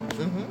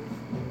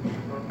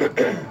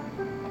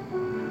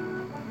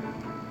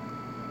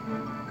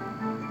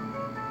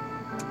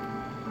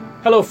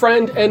Hello,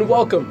 friend, and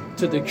welcome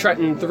to the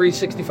Trenton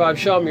 365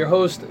 Show. I'm your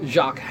host,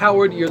 Jacque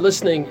Howard. You're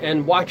listening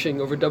and watching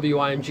over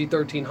WIMG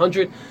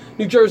 1300,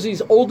 New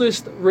Jersey's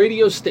oldest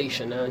radio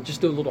station.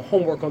 Just do a little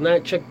homework on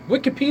that. Check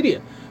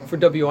Wikipedia for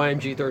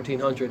WIMG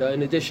 1300.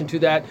 In addition to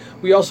that,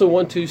 we also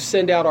want to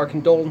send out our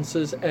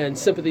condolences and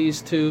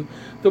sympathies to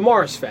the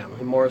Morris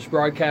family. Morris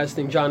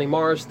Broadcasting, Johnny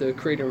Morris, the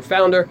creator and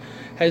founder,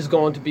 has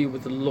gone to be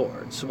with the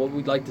Lord. So what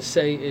we'd like to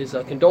say is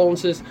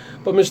condolences.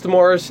 But Mr.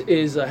 Morris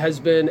has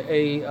been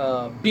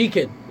a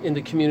beacon in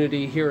the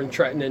community here in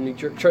Trenton and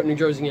Trenton, New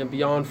Jersey and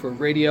beyond for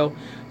radio,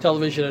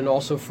 television, and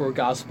also for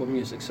gospel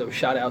music. So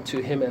shout out to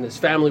him and his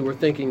family. We're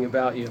thinking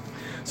about you.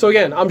 So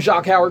again, I'm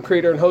Jacque Howard,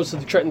 creator and host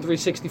of the Trenton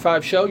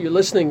 365 Show. You're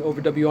listening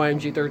over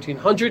WIMG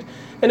 1300.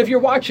 And if you're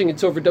watching,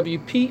 it's over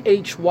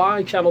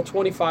WPHY Channel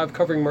 25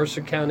 covering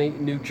Mercer County,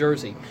 New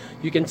Jersey.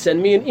 You can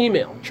send me an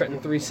email,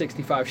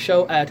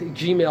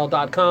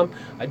 trenton365show@gmail.com.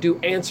 I do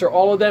answer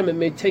all of them. It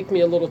may take me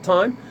a little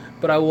time,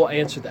 but I will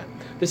answer them.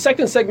 The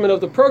second segment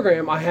of the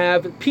program, I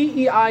have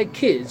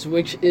PeiKids,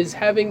 which is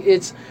having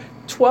its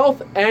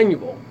 12th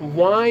annual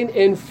wine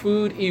and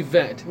food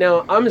event.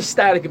 Now, I'm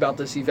ecstatic about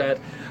this event,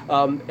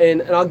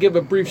 and I'll give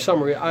a brief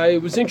summary. I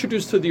was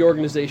introduced to the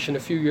organization a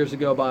few years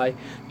ago by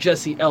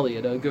Jesse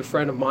Elliott, a good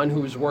friend of mine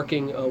who was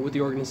working with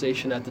the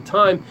organization at the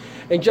time.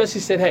 And Jesse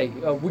said, hey,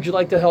 would you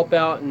like to help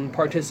out and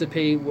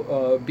participate,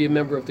 be a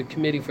member of the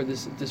committee for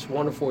this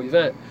wonderful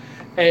event?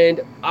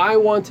 And I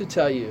want to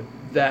tell you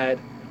that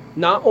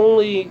not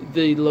only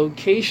the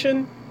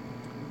location,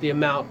 the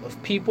amount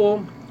of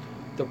people,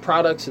 the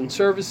products and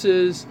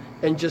services,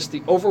 and just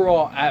the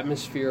overall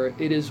atmosphere,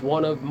 it is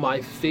one of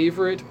my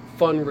favorite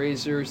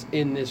fundraisers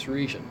in this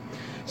region.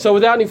 So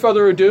without any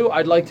further ado,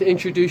 I'd like to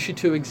introduce you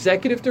to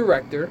Executive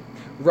Director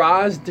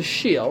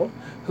Dashiell,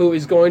 who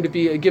is going to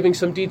be giving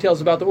some details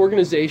about the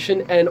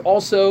organization, and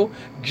also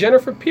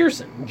Jennifer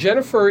Pierson.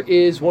 Jennifer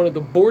is one of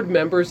the board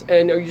members,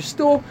 and are you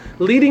still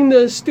leading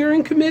the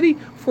steering committee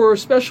for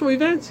special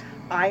events?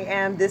 I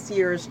am this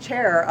year's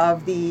chair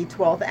of the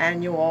 12th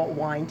annual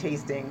wine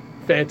tasting.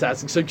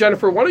 Fantastic. So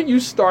Jennifer, why don't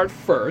you start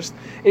first,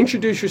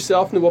 introduce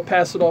yourself, and then we'll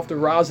pass it off to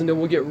Roz, and then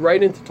we'll get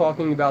right into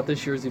talking about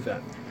this year's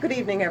event. Good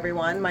evening,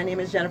 everyone. My name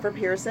is Jennifer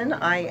Pierson.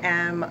 I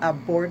am a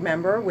board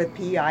member with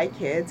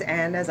PeiKids,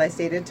 and as I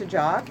stated to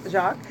Jacque,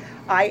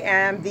 I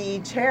am the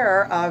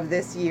chair of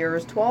this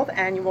year's 12th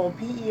annual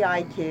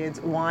PeiKids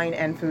wine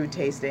and food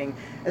tasting.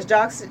 As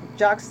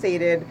Jacque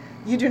stated,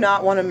 you do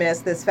not want to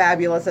miss this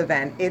fabulous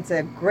event. It's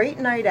a great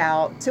night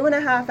out,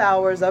 2.5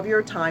 hours of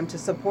your time to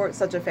support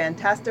such a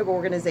fantastic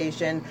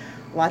organization.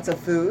 Lots of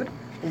food,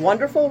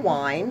 wonderful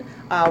wine.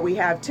 We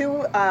have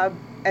two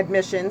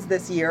admissions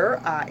this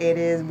year.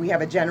 We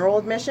have a general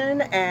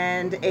admission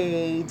and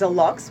a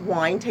deluxe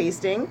wine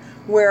tasting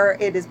where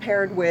it is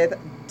paired with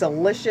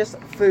delicious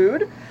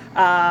food.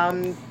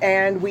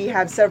 And we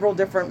have several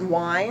different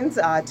wines,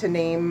 to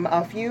name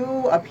a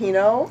few, a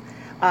Pinot,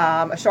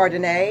 a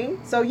Chardonnay.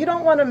 So you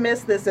don't want to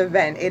miss this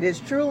event. It is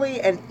truly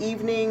an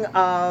evening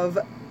of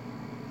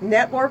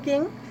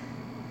networking,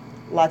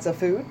 lots of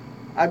food,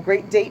 a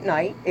great date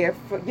night if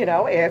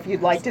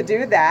you'd like to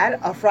do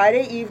that. A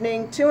Friday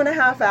evening,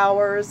 2.5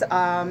 hours,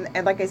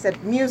 and like I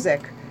said,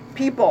 music,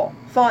 people,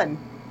 fun.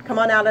 Come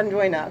on out and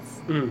join us.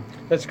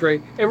 That's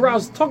great. And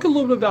Roz, talk a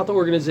little bit about the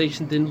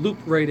organization, then loop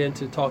right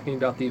into talking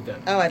about the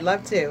event. Oh, I'd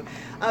love to.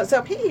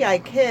 So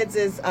PeiKids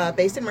is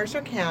based in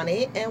Mercer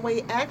County, and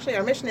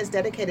our mission is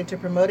dedicated to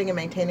promoting and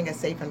maintaining a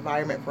safe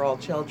environment for all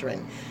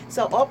children.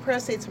 So all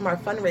proceeds from our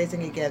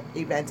fundraising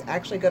events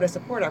actually go to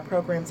support our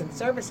programs and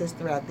services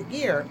throughout the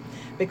year,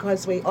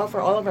 because we offer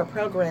all of our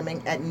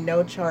programming at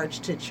no charge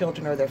to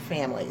children or their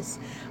families.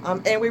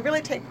 And we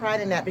really take pride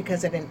in that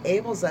because it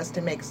enables us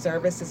to make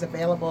services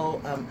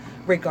available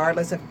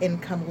regardless of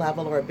income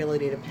level or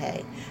ability to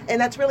pay. And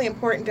that's really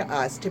important to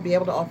us, to be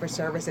able to offer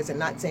services and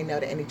not say no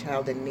to any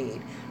child in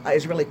need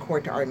is really core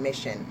to our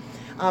mission.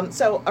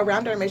 So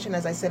around our mission,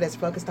 as I said, is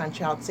focused on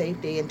child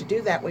safety, and to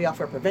do that we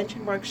offer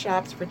prevention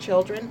workshops for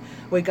children.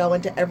 We go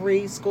into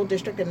every school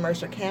district in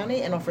Mercer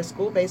County and offer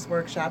school-based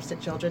workshops to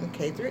children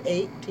K through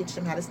 8, teach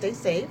them how to stay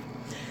safe.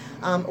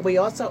 We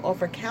also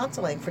offer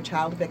counseling for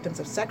child victims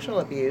of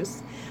sexual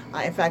abuse.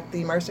 In fact,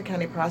 the Mercer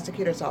County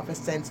Prosecutor's Office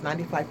sends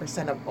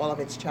 95% of all of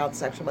its child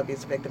sexual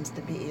abuse victims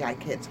to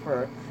PeiKids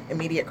for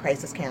immediate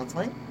crisis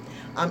counseling.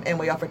 And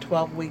we offer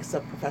 12 weeks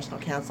of professional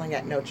counseling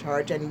at no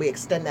charge, and we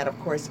extend that, of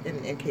course,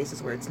 in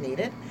cases where it's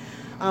needed.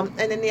 And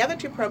then the other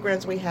two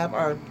programs we have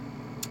are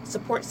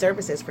support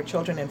services for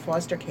children in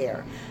foster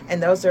care,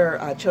 and those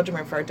are children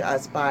referred to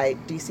us by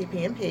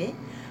DCP&P.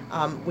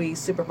 We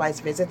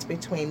supervise visits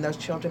between those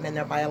children and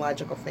their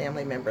biological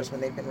family members when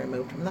they've been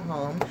removed from the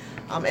home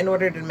in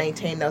order to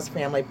maintain those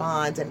family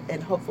bonds,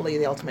 and hopefully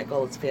the ultimate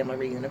goal is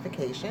family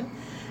reunification.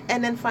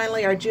 And then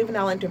finally, our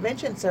juvenile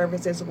intervention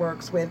services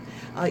works with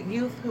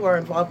youth who are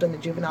involved in the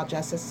juvenile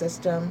justice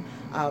system,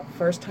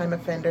 first-time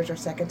offenders or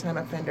second-time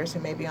offenders who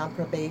may be on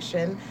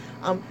probation.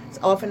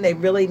 Often they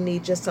really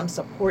need just some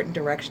support and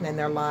direction in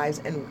their lives,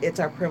 and it's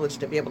our privilege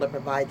to be able to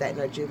provide that in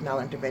our juvenile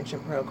intervention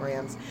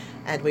programs.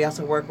 And we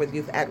also work with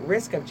youth at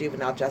risk of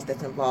juvenile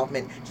justice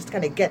involvement, just to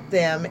kind of get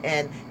them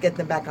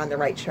back on the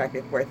right track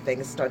before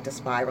things start to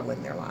spiral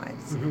in their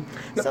lives.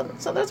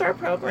 So those are our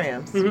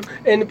programs.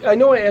 And I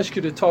know I asked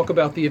you to talk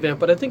about the event,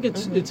 but I think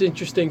it's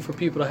interesting for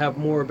people to have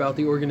more about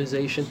the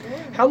organization. Sure.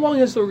 How long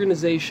has the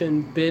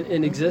organization been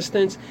in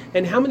existence,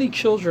 and how many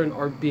children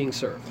are being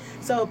served?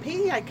 So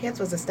PeiKids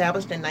was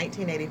established in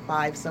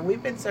 1985, so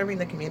we've been serving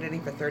the community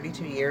for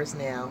 32 years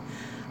now.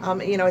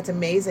 It's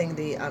amazing.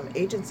 The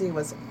agency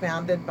was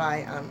founded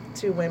by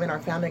two women. Our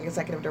founding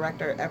executive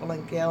director,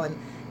 Evelyn Gill,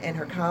 and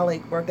her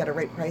colleague worked at a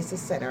rape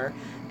crisis center,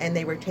 and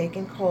they were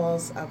taking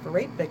calls for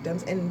rape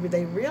victims, and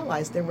they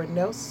realized there were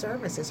no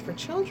services for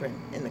children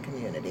in the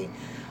community.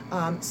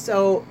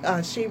 So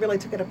she really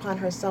took it upon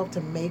herself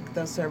to make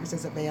those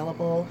services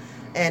available.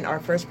 And our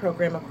first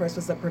program, of course,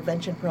 was the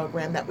prevention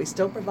program that we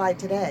still provide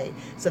today.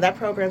 So that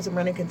program's been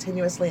running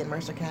continuously in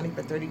Mercer County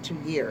for 32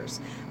 years,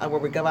 where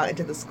we go out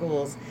into the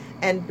schools.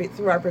 And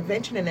through our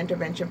prevention and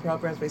intervention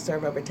programs, we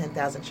serve over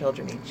 10,000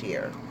 children each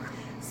year.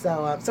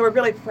 So we're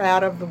really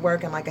proud of the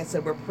work, and like I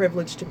said, we're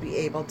privileged to be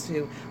able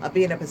to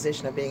be in a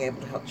position of being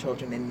able to help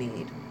children in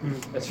need.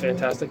 That's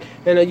fantastic.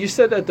 And you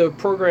said that the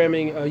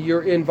programming,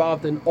 you're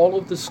involved in all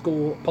of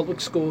the public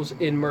schools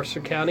in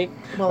Mercer County?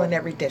 Well, in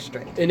every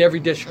district. In every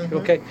district,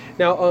 okay.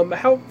 Now,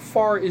 how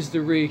far is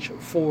the reach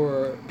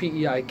for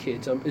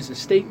PeiKids? Is it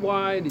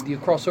statewide? Do you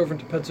cross over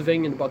into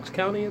Pennsylvania and Bucks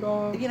County at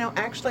all?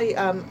 Actually,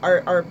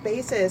 our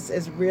basis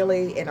is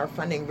really, and our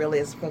funding really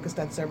is focused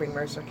on serving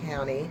Mercer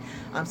County.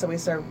 So we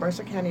serve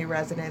Mercer County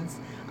residents,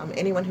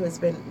 anyone who has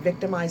been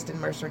victimized in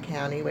Mercer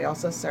County, we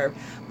also serve.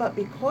 But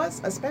because,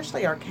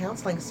 especially our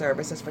counseling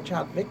services for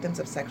child victims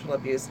of sexual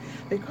abuse,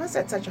 because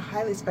that's such a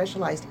highly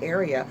specialized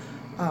area,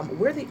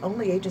 we're the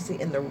only agency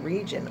in the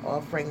region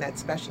offering that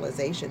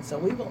specialization. So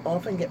we will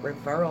often get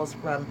referrals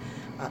from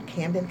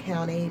Camden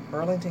County,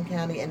 Burlington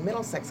County, and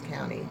Middlesex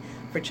County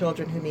for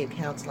children who need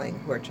counseling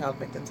who are child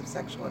victims of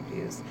sexual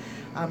abuse.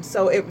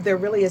 There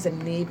really is a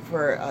need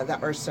for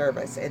our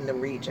service in the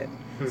region.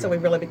 So we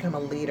really become a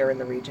leader in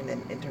the region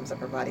in terms of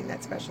providing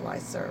that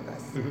specialized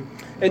service.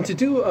 And to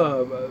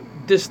do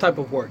this type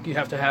of work, you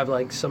have to have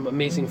like some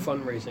amazing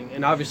fundraising,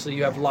 and obviously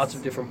you have lots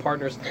of different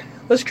partners.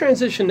 Let's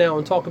transition now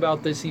and talk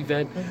about this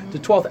event, the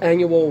 12th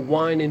annual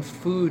Wine and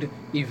Food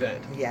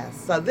event.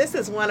 Yes, so this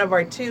is one of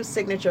our two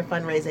signature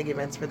fundraising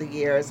events for the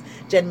years.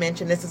 Jen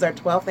mentioned this is our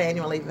 12th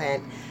annual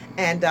event.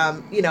 And,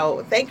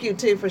 thank you,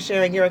 too, for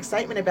sharing your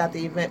excitement about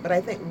the event. But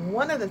I think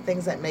one of the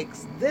things that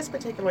makes this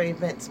particular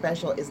event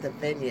special is the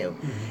venue.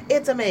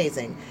 It's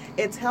amazing.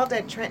 It's held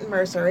at Trenton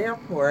Mercer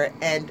Airport,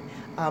 and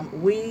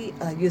we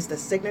use the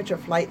signature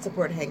flight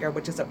support hangar,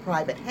 which is a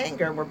private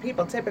hangar where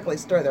people typically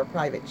store their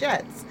private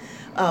jets.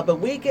 But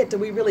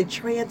we really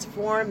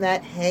transform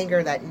that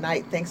hangar that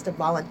night thanks to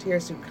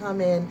volunteers who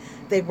come in.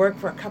 They work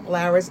for a couple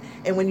hours,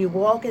 and when you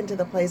walk into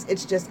the place,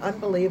 it's just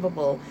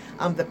unbelievable.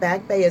 The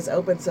back bay is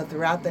open, so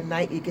throughout the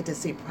night you get to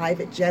see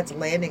private jets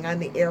landing on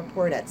the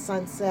airport at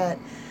sunset.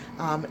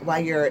 While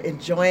you're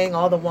enjoying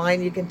all the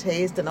wine you can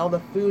taste and all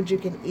the food you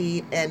can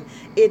eat. And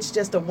it's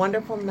just a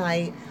wonderful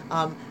night.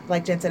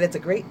 Like Jen said, it's a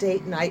great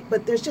date night,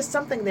 but there's just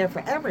something there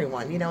for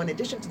everyone. In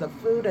addition to the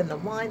food and the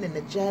wine and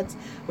the jets,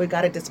 we've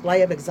got a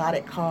display of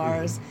exotic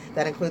cars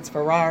that includes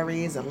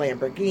Ferraris and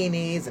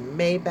Lamborghinis and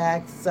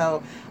Maybachs.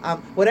 So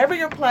whatever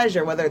your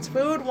pleasure, whether it's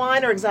food,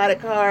 wine, or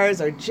exotic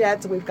cars or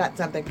jets, we've got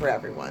something for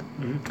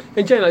everyone.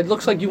 And Jen, it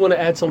looks like you want to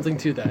add something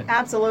to that.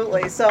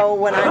 Absolutely. So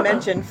when I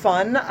mentioned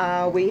fun,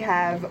 we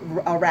have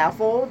a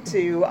raffle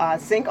to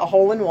sink a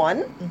hole in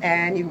one,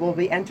 and you will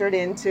be entered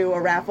into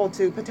a raffle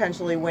to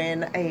potentially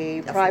win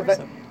a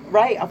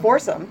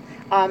foursome.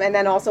 And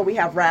then also we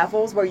have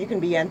raffles where you can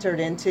be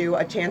entered into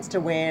a chance to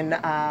win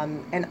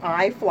an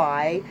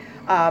iFly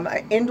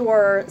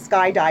indoor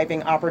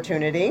skydiving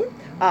opportunity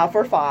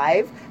for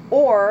 5,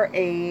 or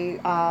a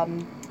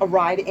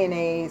ride in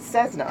a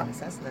Cessna,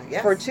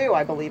 Yes. for 2,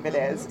 I believe it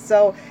is.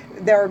 So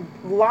there are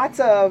lots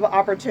of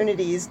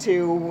opportunities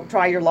to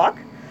try your luck.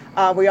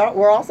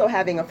 We're also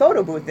having a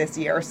photo booth this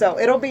year, so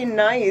it'll be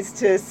nice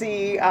to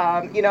see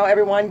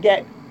everyone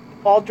get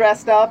all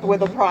dressed up with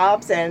the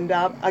props, and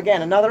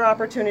again, another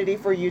opportunity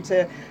for you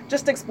to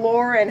just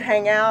explore and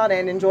hang out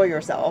and enjoy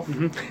yourself.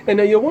 And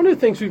one of the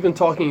things we've been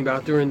talking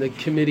about during the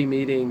committee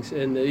meetings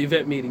and the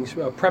event meetings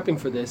prepping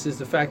for this is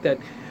the fact that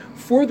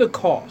for the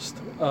cost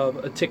of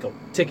a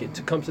ticket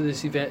to come to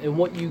this event and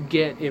what you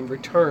get in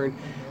return,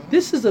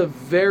 this is a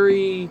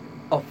very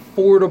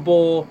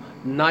affordable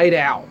night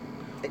out.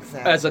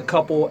 Exactly. As a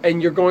couple,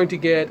 and you're going to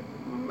get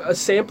a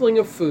sampling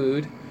of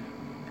food,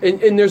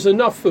 and there's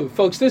enough food.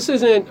 Folks, this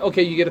isn't,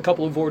 okay, you get a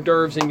couple of hors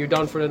d'oeuvres and you're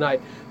done for the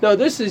night. No,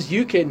 this is,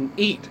 you can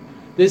eat.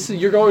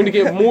 You're going to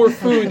get more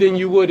food than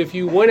you would if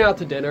you went out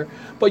to dinner,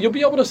 but you'll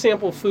be able to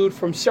sample food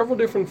from several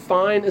different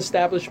fine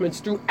establishments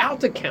throughout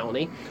the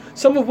county,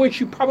 some of which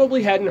you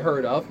probably hadn't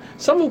heard of,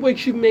 some of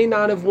which you may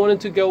not have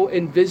wanted to go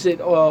and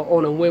visit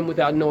on a whim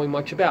without knowing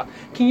much about.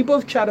 Can you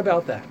both chat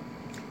about that?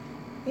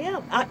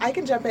 Yeah, I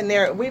can jump in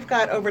there. We've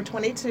got over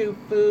 22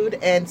 food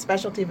and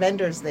specialty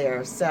vendors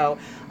there. So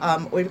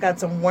we've got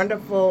some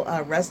wonderful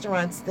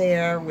restaurants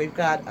there. We've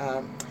got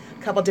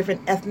couple different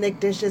ethnic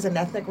dishes and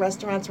ethnic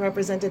restaurants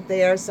represented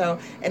there. So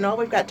in all,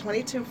 we've got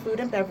 22 food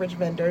and beverage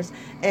vendors,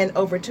 and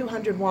over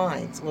 200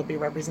 wines will be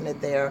represented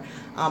there.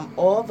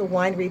 All the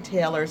wine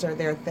retailers are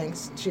there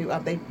thanks to,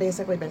 they've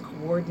basically been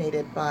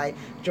coordinated by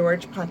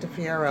George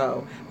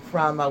Pontefiero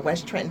from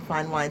West Trenton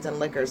Fine Wines and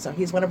Liquors. So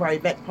he's one of our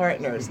event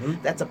partners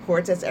that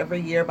supports us every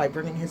year by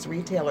bringing his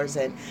retailers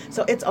in.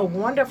 So it's a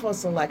wonderful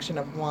selection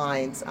of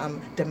wines,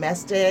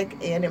 domestic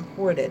and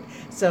imported.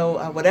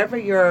 So whatever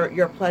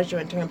your pleasure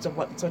in terms of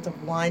what sorts of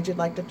wines you'd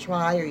like to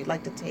try or you'd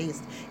like to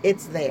taste,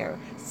 it's there.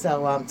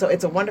 So so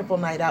it's a wonderful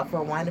night out for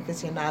a wine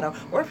aficionado,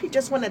 or if you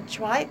just want to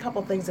try a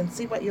couple things and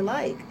see what you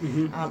like.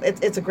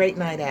 It's a great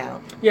night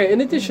out. Yeah,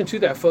 in addition to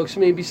that, folks, I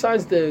mean,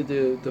 besides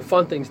the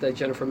fun things that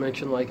Jennifer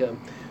mentioned, like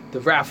the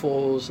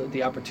raffles,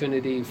 the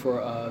opportunity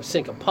for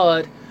sink a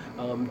putt,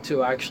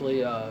 to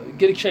actually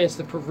get a chance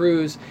to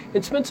peruse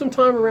and spend some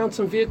time around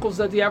some vehicles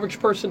that the average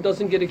person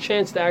doesn't get a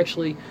chance to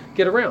actually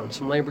get around.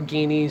 Some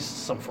Lamborghinis,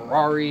 some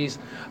Ferraris,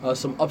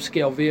 some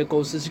upscale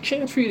vehicles. There's a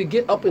chance for you to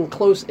get up and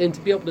close and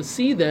to be able to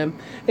see them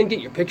and get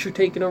your picture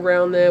taken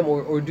around them,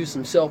 or do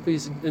some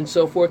selfies and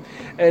so forth.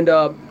 And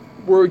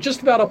we're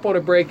just about up on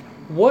a break.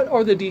 What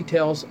are the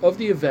details of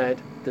the event,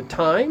 the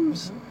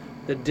times,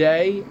 the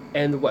day,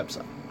 and the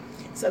website?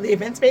 So the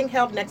event's being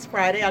held next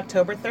Friday,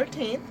 October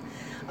 13th.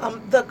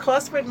 The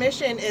cost for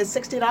admission is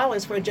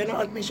 $60 for a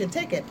general admission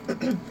ticket.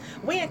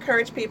 We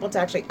encourage people to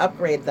actually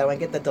upgrade, though, and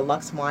get the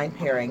deluxe wine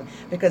pairing,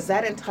 because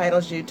that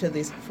entitles you to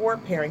these 4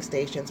 pairing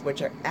stations,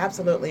 which are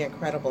absolutely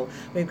incredible.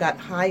 We've got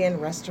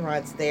high-end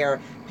restaurants there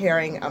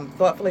pairing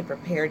thoughtfully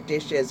prepared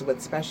dishes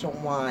with special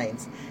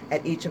wines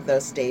at each of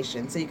those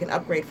stations. So you can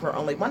upgrade for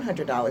only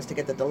 $100 to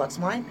get the deluxe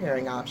wine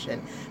pairing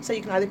option. So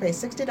you can either pay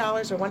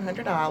 $60 or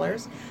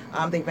 $100.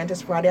 The event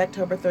is Friday,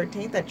 October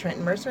 13th at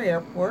Trenton Mercer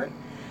Airport.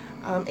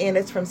 And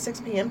it's from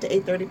 6 p.m. to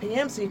 8:30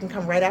 p.m., so you can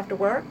come right after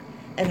work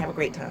and have a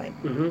great time.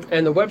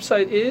 And the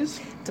website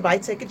is? To buy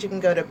tickets, you can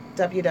go to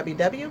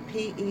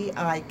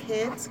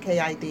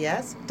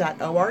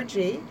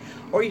www.peikids.org,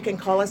 or you can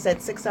call us at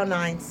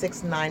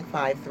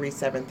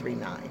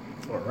 609-695-3739.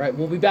 All right,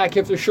 we'll be back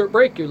after a short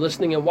break. You're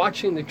listening and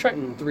watching the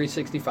Trenton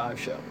 365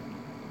 show.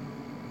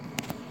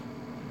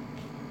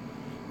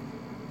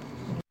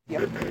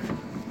 Yep. Okay.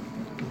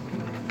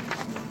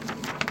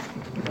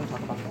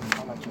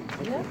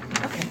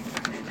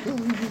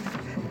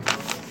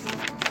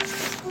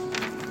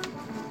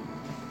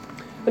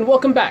 And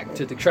welcome back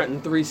to the Trenton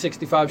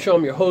 365 show.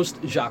 I'm your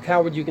host, Jacque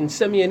Howard. You can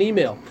send me an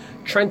email,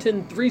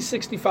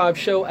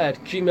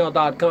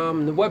 trenton365show@gmail.com,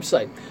 and the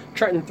website,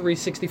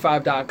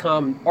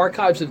 trenton365.com.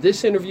 Archives of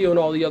this interview and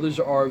all the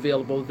others are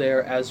available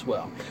there as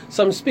well.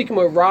 So I'm speaking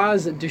with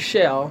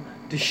Dashiell.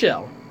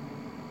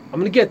 I'm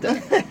going to get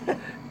that.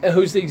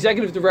 Who's the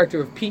executive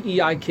director of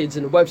PeiKids,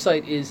 and the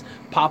website is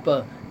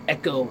Papa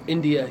Echo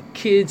India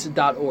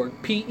Kids.org,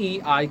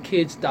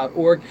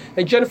 PeiKids.org,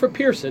 and Jennifer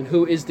Pierson,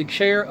 who is the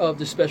chair of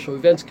the Special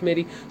Events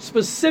Committee.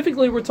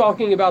 Specifically, we're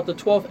talking about the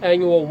 12th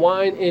annual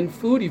Wine and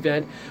Food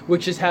event,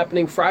 which is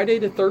happening Friday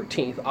the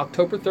 13th,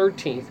 October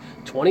 13th,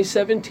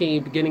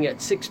 2017, beginning at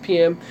 6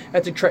 p.m.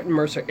 at the Trenton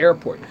Mercer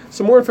Airport.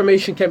 Some more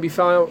information can be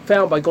found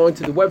by going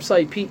to the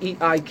website,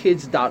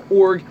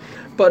 PeiKids.org.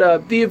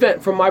 But the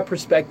event, from my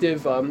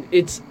perspective,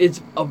 it's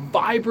a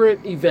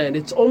vibrant event.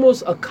 It's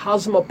almost a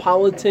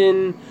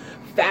cosmopolitan,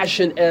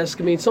 fashion-esque.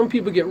 I mean, some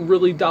people get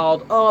really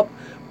dialed up,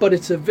 but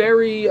it's a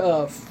very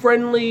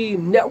friendly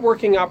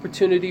networking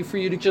opportunity for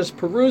you to just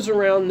peruse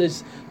around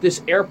this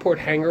airport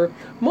hangar.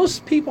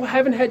 Most people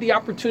haven't had the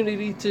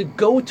opportunity to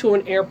go to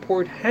an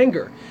airport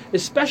hangar,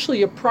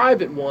 especially a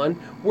private one,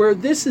 where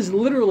this is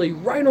literally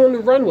right on the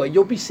runway.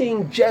 You'll be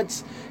seeing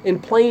jets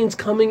and planes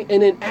coming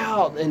in and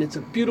out, and it's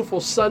a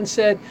beautiful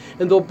sunset,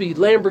 and there'll be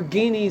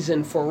Lamborghinis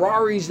and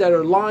Ferraris that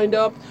are lined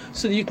up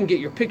so that you can get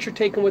your picture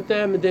taken with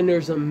them. And then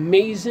there's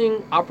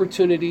amazing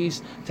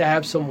opportunities to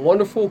have some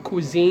wonderful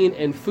cuisine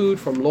and food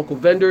from local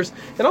vendors.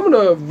 And I'm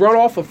going to run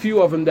off a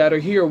few of them that are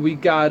here. We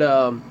got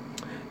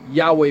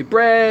Yahweh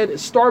Bread,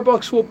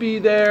 Starbucks will be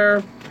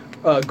there,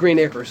 Green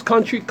Acres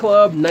Country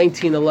Club,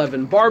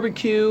 1911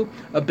 Barbecue,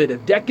 A Bit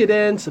of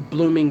Decadence,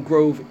 Blooming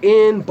Grove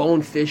Inn,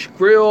 Bonefish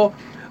Grill,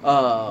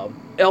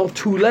 El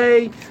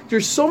Toulet.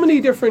 There's so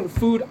many different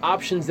food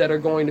options that are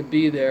going to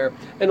be there.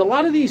 And a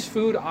lot of these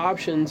food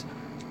options,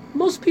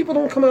 most people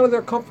don't come out of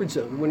their comfort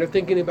zone when they're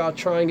thinking about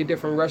trying a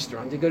different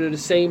restaurant. They go to the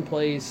same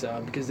place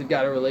because they've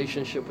got a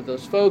relationship with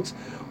those folks,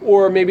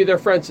 or maybe their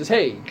friend says,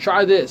 hey,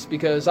 try this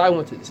because I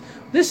went to this.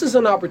 This is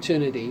an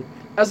opportunity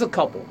as a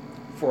couple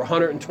for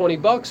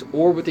 $120,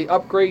 or with the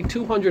upgrade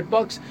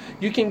 $200,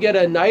 you can get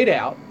a night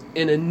out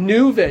in a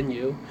new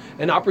venue,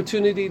 an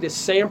opportunity to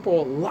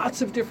sample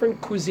lots of different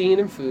cuisine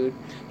and food.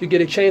 You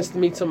get a chance to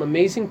meet some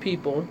amazing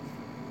people.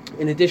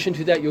 In addition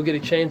to that, you'll get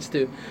a chance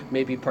to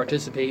maybe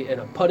participate in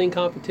a putting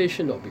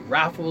competition. There'll be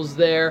raffles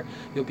there.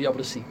 You'll be able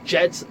to see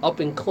jets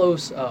up and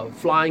close,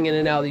 flying in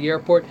and out of the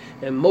airport.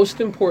 And most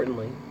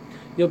importantly,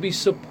 you'll be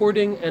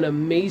supporting an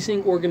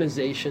amazing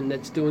organization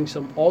that's doing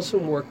some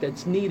awesome work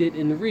that's needed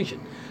in the region.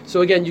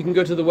 So again, you can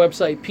go to the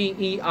website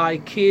PeiKids.org.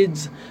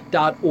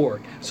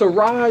 So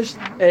Raj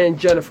and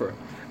Jennifer,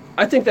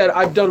 I think that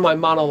I've done my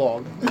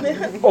monologue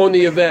on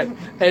the event.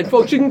 And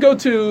folks, you can go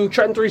to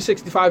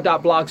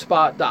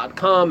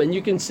trenton365.blogspot.com and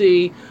you can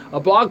see a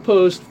blog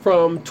post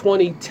from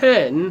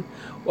 2010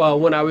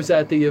 when I was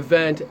at the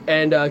event,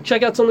 and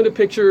check out some of the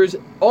pictures.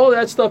 All of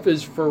that stuff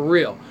is for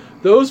real.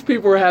 Those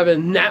people were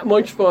having that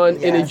much fun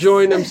and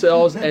enjoying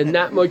themselves and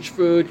that much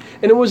food.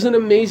 And it was an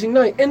amazing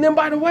night. And then,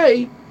 by the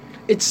way,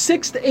 it's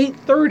 6 to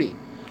 8:30.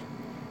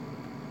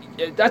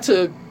 That's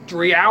a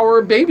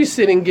 3-hour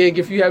babysitting gig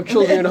if you have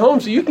children at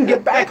home, so you can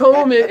get back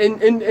home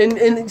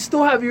and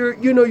still have your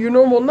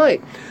normal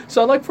night.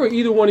 So I'd like for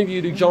either one of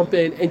you to jump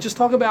in and just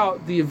talk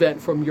about the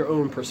event from your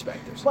own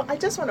perspectives. Well, I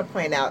just want to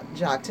point out,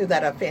 Jacque, too,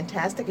 that a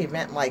fantastic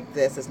event like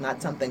this is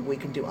not something we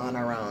can do on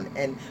our own.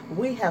 And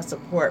we have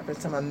support from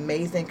some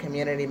amazing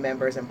community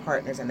members and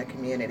partners in the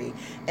community.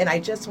 And I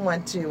just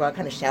want to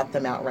kind of shout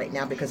them out right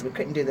now because we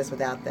couldn't do this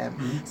without them.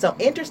 Mm-hmm. So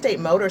Interstate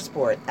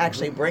Motorsport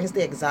actually brings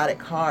the exotic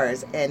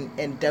cars and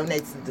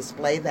donates the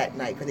display that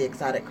night for the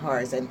exotic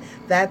cars. And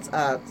that's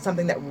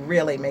something that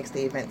really makes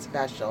the event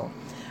special.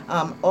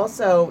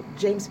 Also,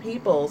 James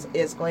Peoples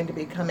is going to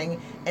be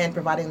coming and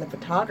providing the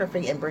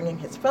photography and bringing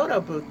his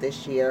photo booth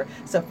this year,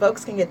 so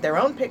folks can get their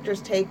own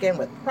pictures taken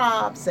with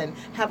props and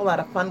have a lot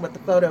of fun with the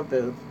photo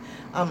booth.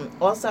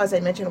 Also, as I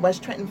mentioned,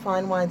 West Trenton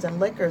Fine Wines and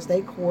Liquors,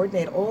 they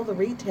coordinate all the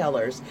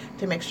retailers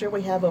to make sure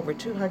we have over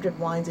 200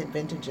 wines and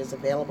vintages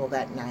available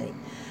that night.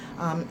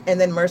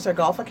 And then Mercer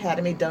Golf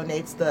Academy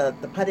donates the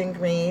putting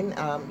green,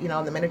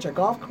 on the miniature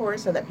golf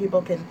course so that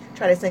people can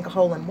try to sink a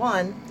hole in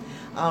one.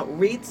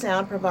 Reed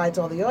Sound provides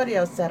all the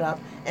audio setup,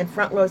 and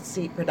Front Row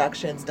Seat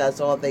Productions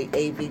does all the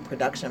AV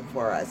production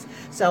for us.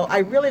 So I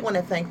really want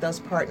to thank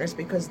those partners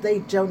because they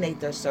donate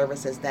their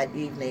services that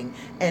evening,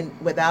 and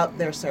without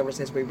their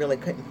services we really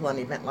couldn't pull an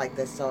event like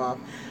this off.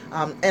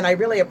 And I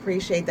really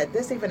appreciate that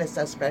this event is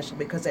so special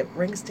because it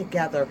brings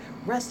together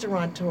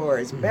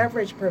restaurateurs,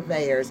 beverage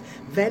purveyors,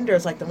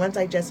 vendors like the ones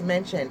I just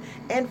mentioned,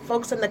 and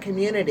folks in the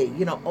community,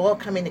 all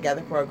coming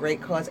together for a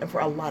great cause and for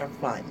a lot of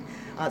fun.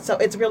 So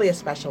it's really a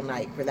special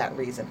night for that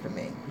reason for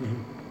me.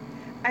 Mm-hmm.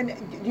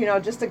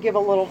 And, just to give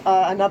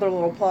another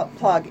little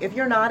plug, if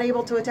you're not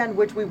able to attend,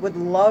 which we would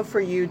love for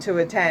you to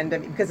attend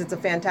because it's a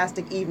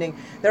fantastic evening,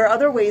 there are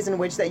other ways in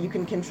which that you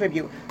can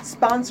contribute.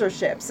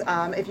 Sponsorships.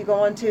 If you go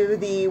onto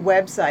the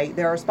website,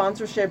 there are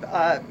sponsorship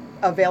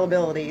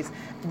availabilities.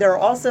 There are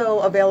also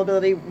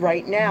availability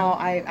right now.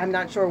 I'm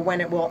not sure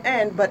when it will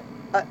end, but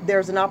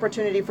there's an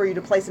opportunity for you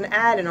to place an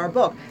ad in our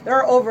book. There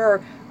are over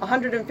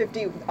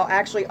 150,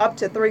 actually up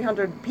to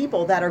 300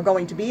 people that are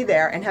going to be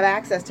there and have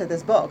access to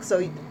this book.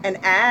 So an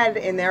ad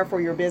in there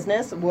for your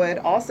business would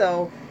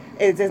also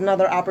is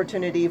another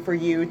opportunity for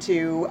you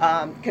to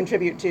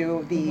contribute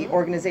to the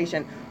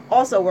organization.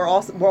 Also, we're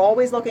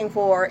always looking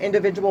for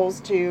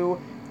individuals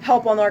to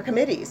help on our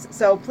committees.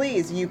 So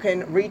please, you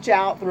can reach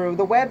out through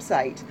the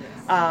website.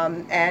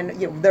 And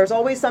there's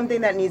always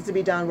something that needs to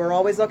be done. We're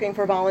always looking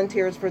for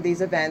volunteers for these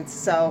events.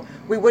 So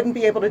we wouldn't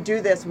be able to do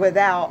this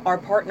without our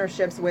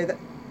partnerships with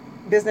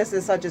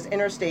businesses such as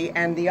Interstate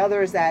and the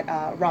others that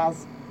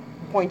Roz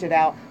pointed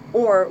out,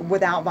 or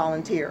without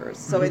volunteers.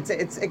 So it's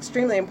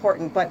extremely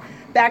important. But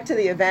back to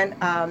the event,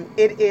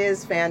 it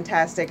is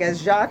fantastic.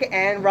 As Jacque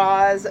and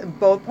Roz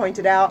both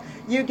pointed out,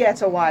 you get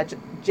to watch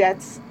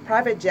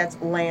private jets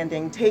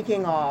landing,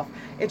 taking off.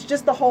 It's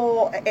just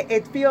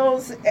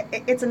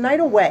it's a night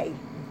away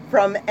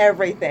from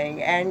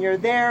everything. And you're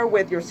there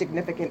with your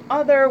significant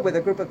other, with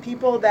a group of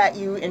people that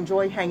you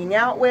enjoy hanging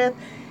out with.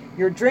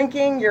 You're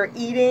drinking, you're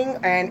eating,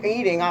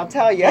 I'll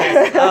tell you.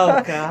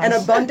 Oh, gosh. An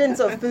abundance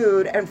of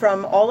food, and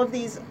from all of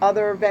these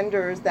other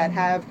vendors that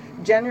have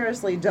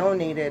generously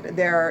donated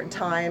their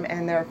time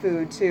and their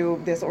food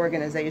to this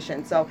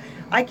organization. So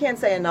I can't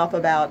say enough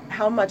about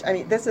how much,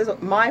 this is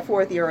my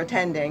 4th year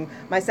attending,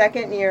 my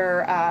 2nd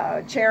year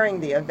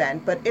chairing the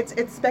event, but it's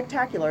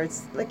spectacular.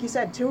 It's, like you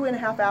said,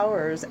 2.5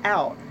 hours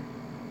out,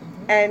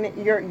 and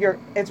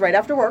it's right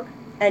after work.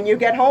 And you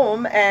get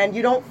home and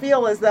you don't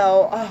feel as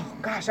though, oh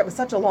gosh, that was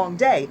such a long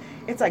day.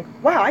 It's like,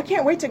 wow, I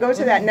can't wait to go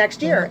to that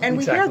next year. And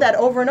we hear that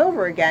over and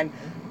over again.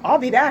 I'll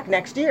be back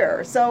next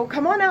year. So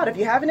come on out. If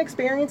you haven't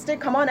experienced it,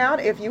 come on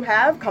out. If you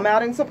have, come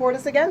out and support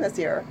us again this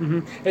year.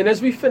 Mm-hmm. And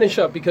as we finish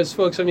up, because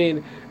folks,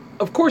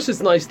 of course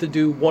it's nice to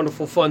do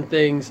wonderful, fun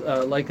things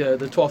like the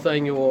 12th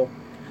annual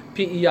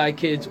PEI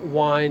Kids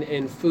Wine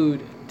and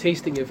Food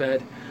Tasting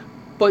Event.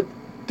 But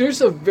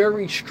there's a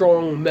very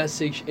strong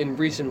message and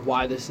reason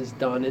why this is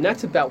done, and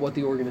that's about what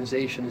the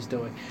organization is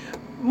doing.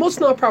 Most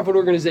nonprofit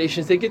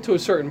organizations, they get to a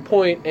certain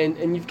point,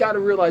 and you've got to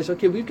realize,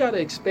 okay, we've got to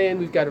expand,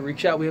 we've got to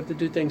reach out, we have to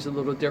do things a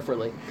little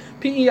differently.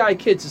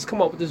 PeiKids has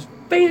come up with this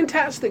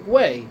fantastic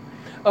way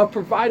of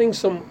providing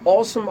some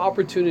awesome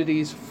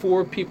opportunities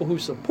for people who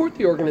support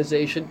the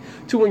organization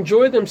to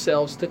enjoy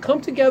themselves, to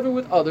come together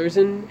with others,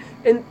 and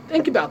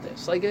think about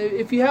this. Like,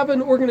 if you have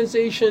an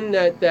organization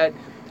that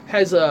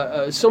has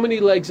so many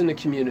legs in the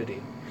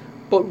community,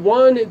 but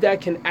one that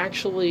can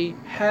actually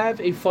have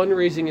a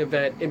fundraising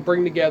event and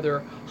bring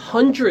together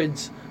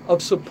hundreds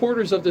of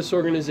supporters of this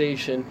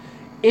organization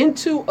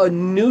into a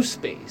new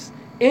space,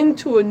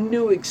 into a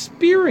new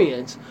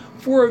experience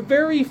for a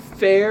very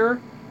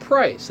fair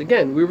price.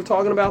 Again, we were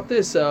talking about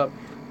this.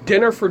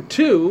 Dinner for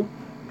two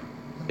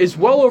is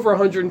well over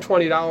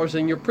 $120,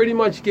 and you're pretty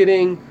much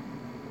getting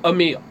a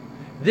meal.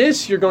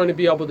 This, you're going to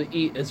be able to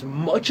eat as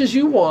much as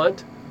you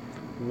want,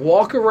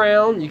 walk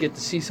around, you get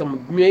to see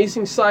some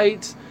amazing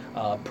sights,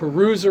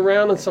 peruse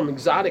around on some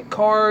exotic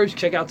cars,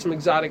 check out some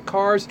exotic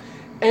cars,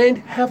 and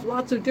have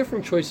lots of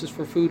different choices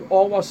for food,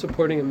 all while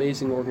supporting an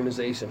amazing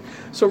organization.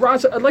 So,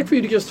 Roz, I'd like for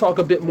you to just talk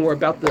a bit more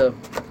about the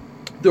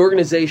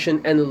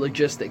organization and the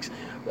logistics.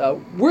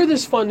 Where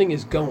this funding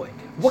is going,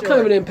 what kind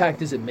of an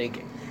impact is it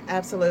making?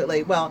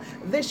 Absolutely. Well,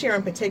 this year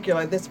in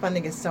particular, this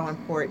funding is so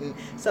important.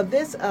 So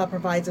this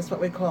provides us what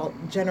we call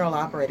general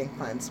operating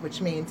funds,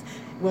 which means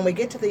when we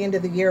get to the end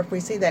of the year, if we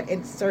see that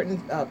in certain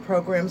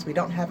programs we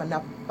don't have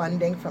enough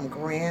funding from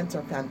grants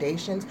or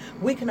foundations,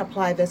 we can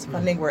apply this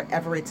funding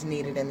wherever it's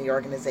needed in the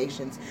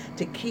organizations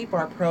to keep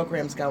our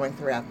programs going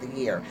throughout the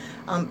year.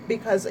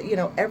 Because,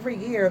 every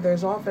year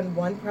there's often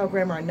one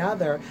program or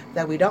another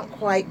that we don't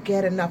quite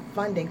get enough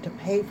funding to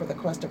pay for the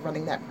cost of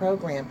running that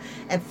program.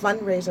 And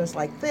fundraisers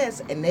like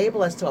this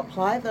enable us to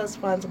apply those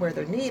funds where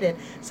they're needed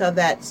so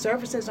that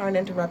services aren't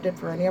interrupted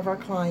for any of our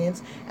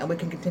clients, and we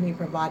can continue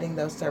providing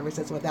those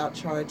services without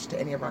charge to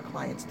any of our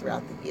clients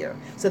throughout the year.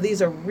 So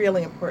these are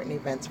really important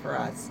events for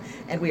us,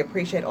 and we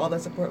appreciate all the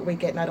support we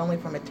get, not only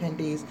from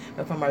attendees,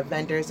 but from our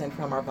vendors and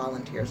from our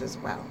volunteers as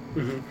well.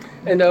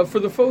 Mm-hmm. And for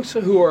the folks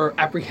who are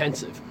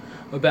apprehensive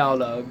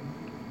about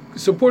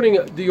supporting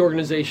the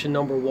organization,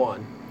 number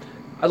one,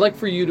 I'd like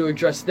for you to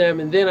address them,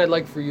 and then I'd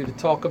like for you to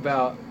talk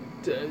about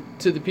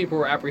to the people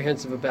who are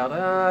apprehensive about,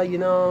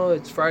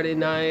 it's Friday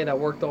night, I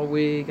worked all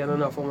week, I don't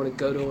know if I want to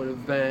go to an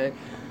event.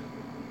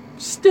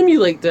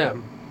 Stimulate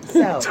them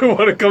to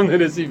want to come to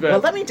this event. Well,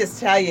 let me just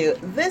tell you,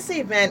 this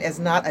event is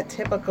not a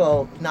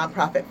typical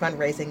nonprofit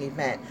fundraising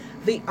event.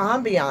 The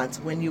ambiance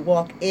when you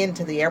walk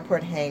into the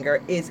airport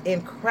hangar is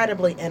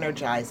incredibly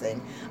energizing.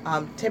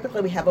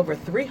 Typically, we have over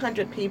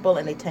 300 people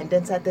in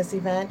attendance at this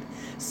event.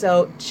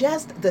 So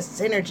just the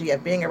synergy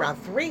of being around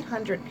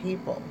 300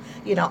 people,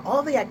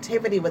 all the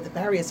activity with the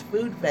various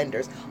food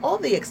vendors, all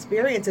the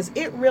experiences,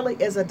 it really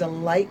is a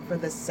delight for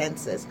the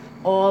senses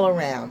all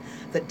around.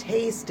 The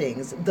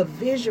tastings, the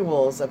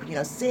visuals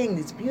of, seeing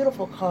these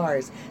beautiful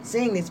cars,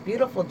 seeing these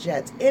beautiful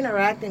jets,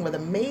 interacting with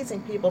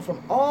amazing people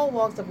from all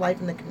walks of life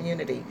in the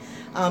community.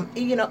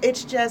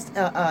 It's just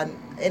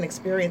an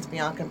experience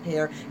beyond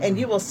compare, and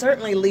you will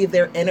certainly leave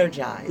there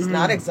energized,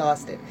 not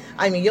exhausted.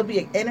 I mean, you'll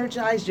be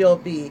energized, you'll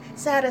be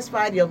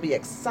satisfied, you'll be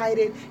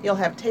excited, you'll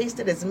have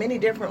tasted as many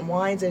different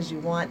wines as you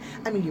want.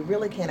 I mean, you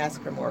really can't ask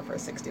for more for a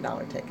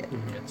 $60 ticket.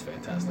 That's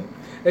fantastic.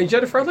 And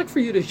Jennifer, I'd like for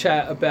you to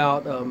chat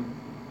about,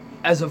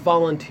 as a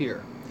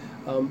volunteer,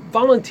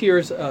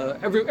 volunteers,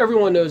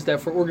 everyone knows that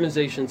for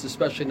organizations,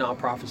 especially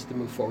nonprofits, to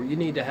move forward, you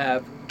need to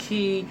have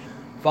key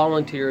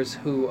volunteers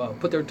who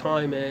put their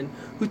time in,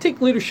 who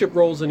take leadership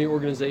roles in the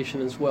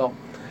organization as well.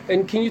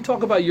 And can you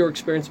talk about your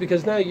experience?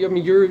 Because now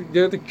you're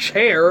the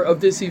chair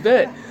of this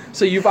event,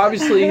 so you've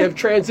obviously have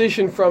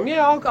transitioned from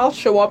I'll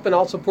show up and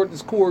I'll support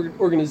this cool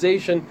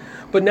organization,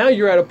 but now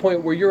you're at a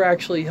point where you're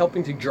actually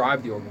helping to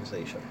drive the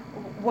organization.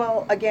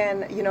 Well,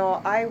 again,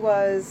 I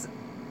was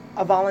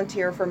a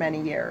volunteer for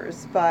many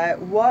years, but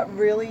what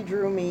really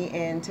drew me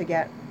in to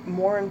get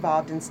more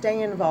involved and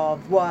stay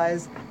involved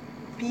was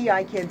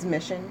PeiKids'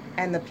 mission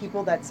and the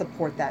people that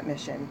support that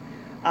mission.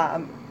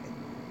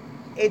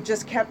 It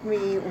just kept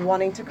me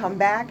wanting to come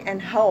back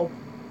and help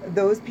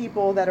those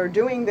people that are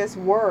doing this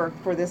work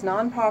for this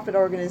nonprofit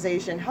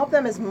organization, help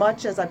them as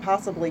much as I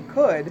possibly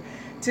could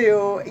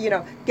to,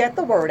 get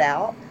the word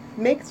out,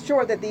 make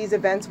sure that these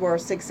events were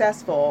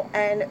successful,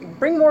 and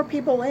bring more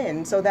people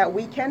in so that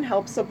we can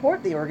help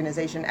support the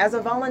organization. As a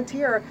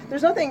volunteer,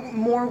 there's nothing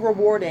more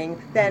rewarding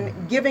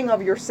than giving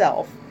of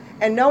yourself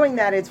and knowing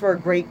that it's for a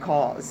great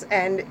cause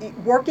and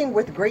working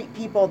with great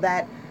people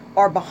that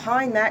are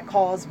behind that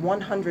cause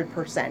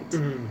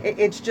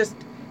 100%.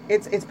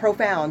 It's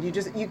profound.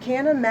 You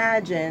can't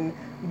imagine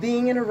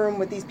being in a room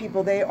with these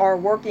people. They are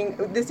working.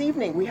 This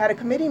evening we had a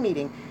committee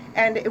meeting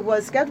and it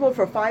was scheduled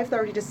for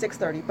 5:30 to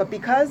 6:30, but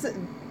because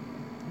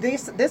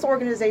this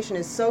organization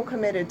is so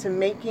committed to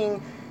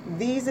making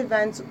these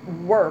events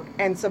work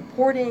and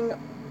supporting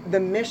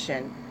the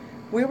mission,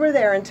 We were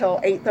there until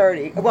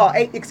 8:30. Well,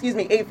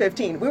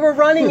 8:15. We were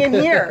running in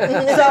here.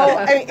 So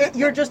I mean,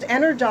 you're just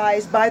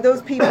energized by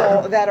those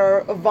people that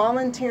are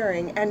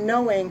volunteering and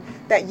knowing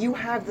that you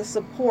have the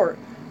support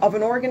of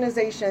an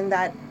organization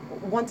that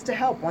wants to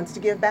help, wants to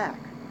give back.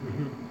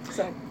 Mm-hmm.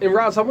 So. And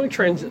Roz, I want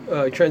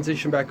to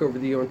transition back over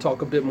to you and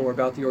talk a bit more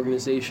about the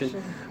organization.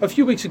 Sure. A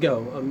few weeks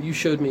ago, you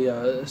showed me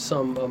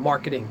some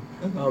marketing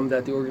Mm-hmm.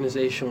 that the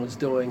organization was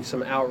doing,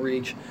 some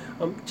outreach.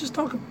 Just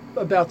talk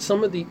about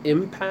some of the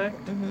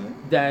impact Mm-hmm.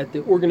 that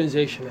the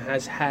organization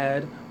has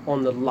had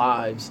on the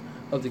lives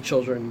of the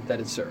children that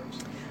it serves.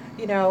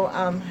 You know,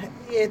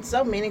 it's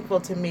so meaningful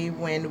to me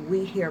when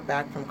we hear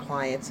back from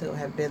clients who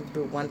have been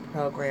through one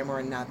program or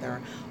another,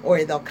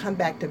 or they'll come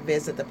back to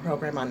visit the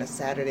program on a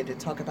Saturday to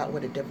talk about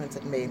what a difference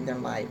it made in their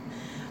life.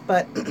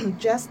 But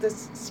just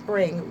this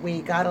spring,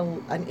 we got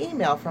an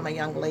email from a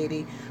young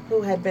lady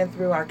who had been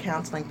through our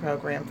counseling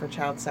program for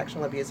child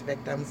sexual abuse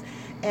victims.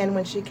 And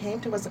when she came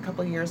to us a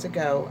couple years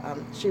ago,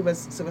 she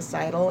was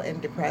suicidal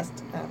and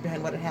depressed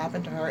behind what had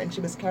happened to her, and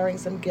she was carrying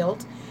some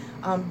guilt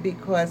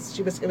because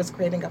it was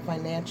creating a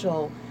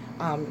financial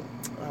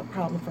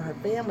problem for her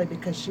family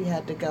because she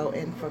had to go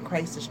in for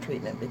crisis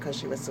treatment because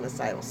she was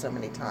suicidal so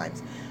many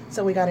times.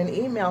 So we got an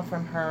email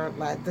from her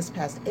this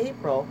past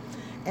April,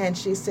 and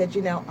she said,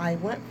 you know, I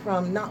went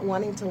from not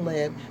wanting to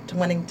live to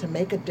wanting to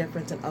make a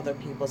difference in other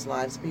people's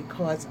lives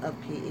because of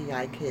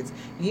PEI Kids.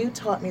 You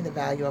taught me the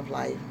value of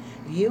life.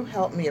 You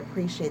helped me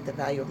appreciate the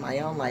value of my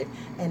own life.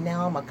 And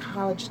now I'm a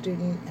college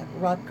student at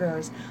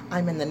Rutgers.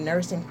 I'm in the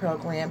nursing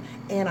program,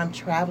 and I'm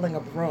traveling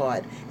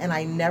abroad. And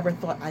I never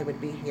thought I would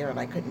be here, and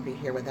I couldn't be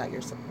here without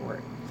your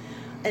support.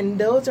 And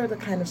those are the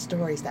kind of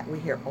stories that we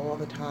hear all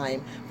the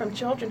time from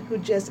children who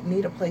just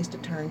need a place to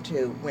turn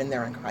to when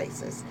they're in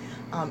crisis.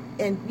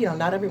 And, you know,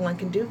 not everyone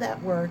can do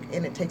that work,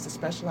 and it takes a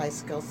specialized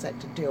skill set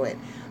to do it.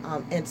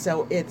 And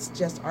so it's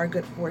just our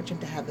good fortune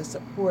to have the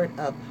support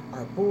of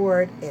our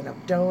board and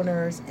of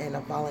donors and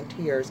of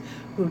volunteers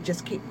who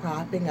just keep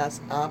propping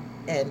us up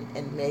and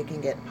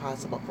making it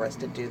possible for us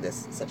to do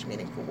this such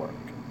meaningful work.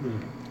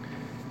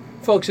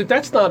 Folks, if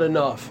that's not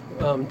enough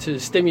to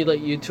stimulate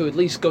you to at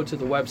least go to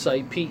the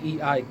website,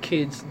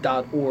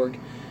 PeiKids.org,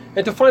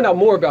 and to find out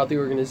more about the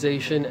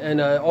organization, and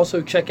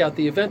also check out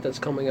the event that's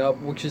coming up,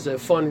 which is a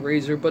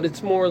fundraiser, but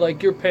it's more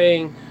like you're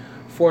paying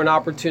for an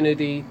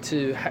opportunity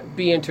to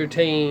be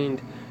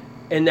entertained,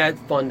 and that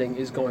funding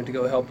is going to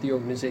go help the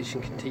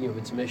organization continue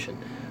its mission.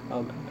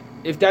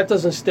 If that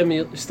doesn't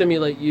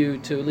stimulate you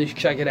to at least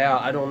check it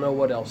out, I don't know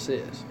what else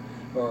is,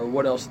 or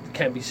what else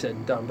can be said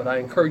and done, but I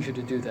encourage you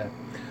to do that.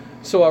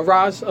 So,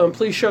 Roz,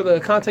 please share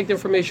the contact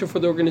information for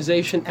the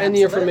organization and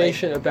the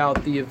information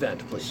about the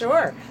event, please.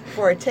 Sure.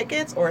 For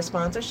tickets or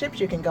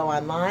sponsorships, you can go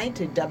online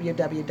to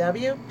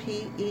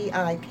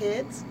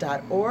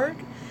www.peikids.org.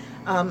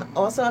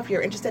 Also, if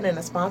you're interested in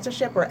a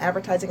sponsorship or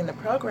advertising in the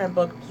program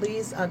book,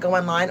 please go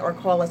online or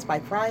call us by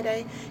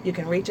Friday. You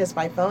can reach us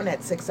by phone at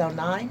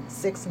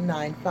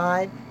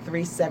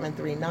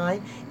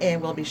 609-695-3739,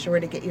 and we'll be sure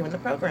to get you in the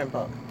program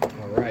book.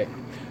 All right.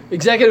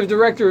 Executive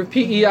Director of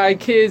PEI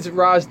Kids,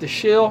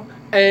 Dashiell,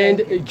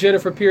 and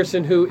Jennifer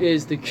Pierson, who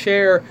is the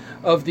chair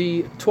of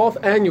the 12th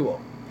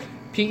annual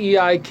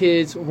PEI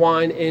Kids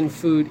Wine and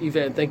Food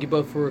event. Thank you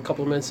both for a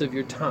couple of minutes of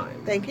your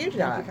time. Thank you,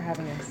 Jacque. Thank you for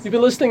having us. You've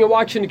been listening and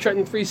watching the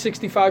Trenton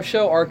 365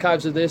 show.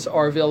 Archives of this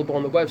are available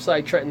on the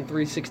website,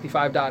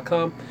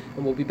 Trenton365.com,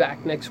 and we'll be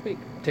back next week.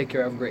 Take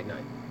care. Have a great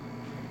night.